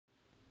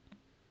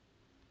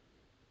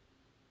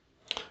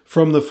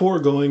From the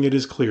foregoing, it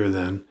is clear,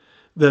 then,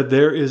 that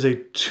there is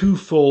a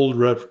twofold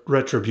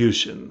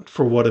retribution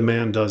for what a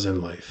man does in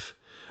life.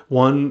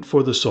 One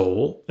for the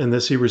soul, and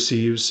this he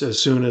receives as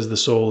soon as the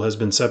soul has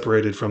been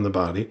separated from the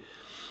body.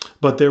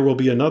 But there will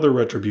be another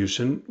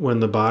retribution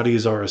when the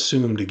bodies are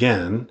assumed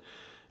again,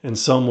 and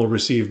some will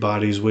receive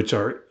bodies which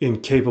are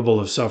incapable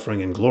of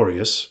suffering and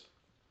glorious,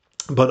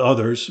 but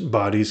others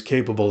bodies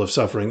capable of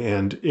suffering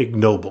and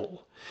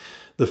ignoble.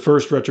 The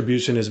first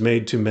retribution is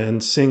made to men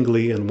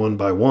singly and one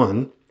by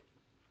one,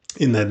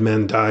 in that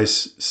men die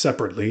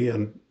separately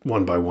and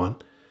one by one.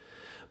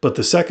 But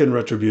the second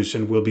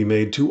retribution will be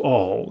made to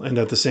all and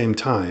at the same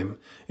time,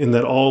 in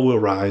that all will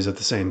rise at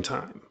the same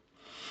time.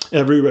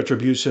 Every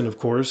retribution, of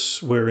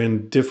course,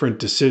 wherein different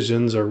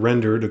decisions are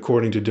rendered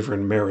according to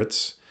different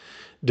merits,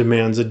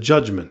 demands a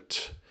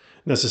judgment.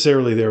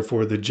 Necessarily,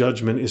 therefore, the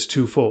judgment is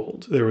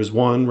twofold. There is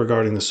one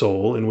regarding the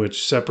soul, in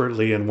which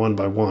separately and one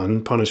by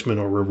one, punishment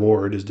or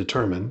reward is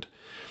determined.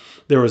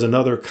 There is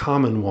another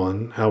common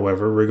one,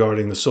 however,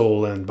 regarding the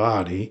soul and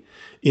body.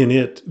 In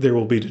it, there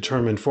will be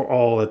determined for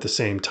all at the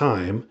same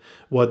time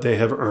what they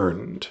have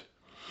earned.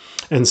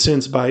 And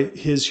since by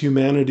his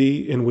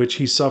humanity, in which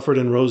he suffered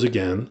and rose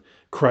again,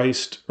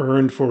 Christ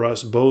earned for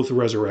us both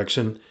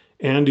resurrection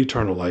and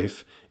eternal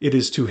life, it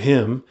is to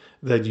him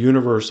that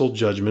universal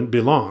judgment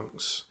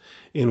belongs,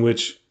 in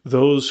which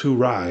those who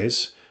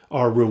rise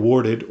are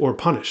rewarded or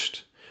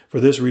punished.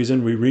 For this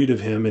reason, we read of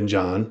him in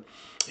John,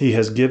 "He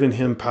has given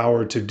him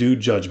power to do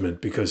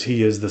judgment because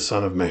he is the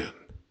Son of Man."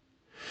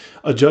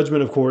 A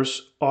judgment, of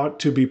course, ought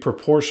to be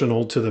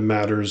proportional to the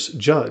matters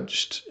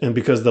judged, and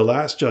because the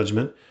last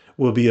judgment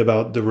will be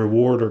about the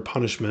reward or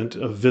punishment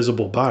of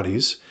visible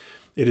bodies,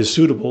 it is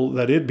suitable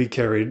that it be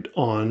carried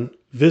on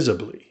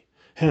visibly.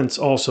 Hence,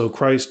 also,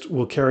 Christ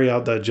will carry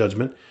out that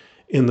judgment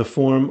in the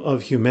form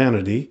of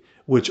humanity,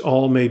 which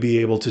all may be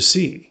able to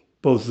see,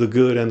 both the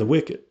good and the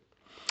wicked.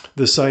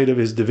 The sight of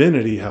his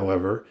divinity,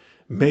 however,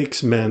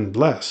 makes men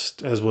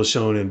blessed, as was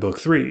shown in Book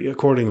 3.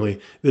 Accordingly,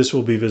 this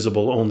will be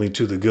visible only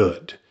to the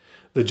good.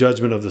 The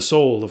judgment of the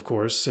soul, of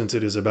course, since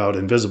it is about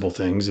invisible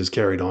things, is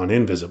carried on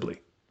invisibly.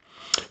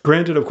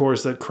 Granted, of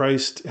course, that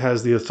Christ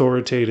has the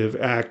authoritative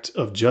act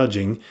of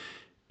judging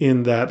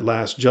in that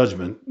last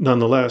judgment,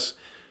 nonetheless,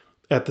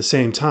 at the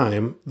same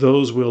time,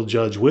 those will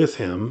judge with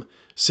him,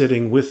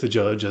 sitting with the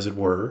judge, as it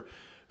were,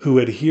 who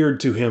adhered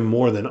to him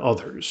more than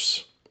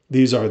others.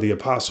 These are the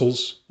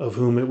apostles, of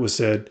whom it was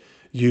said,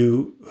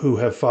 "You who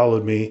have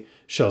followed me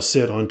shall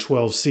sit on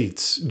 12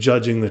 seats,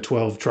 judging the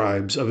 12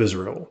 tribes of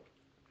Israel."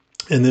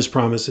 And this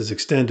promise is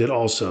extended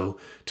also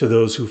to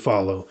those who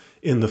follow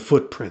in the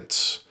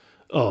footprints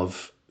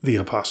of the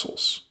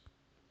apostles.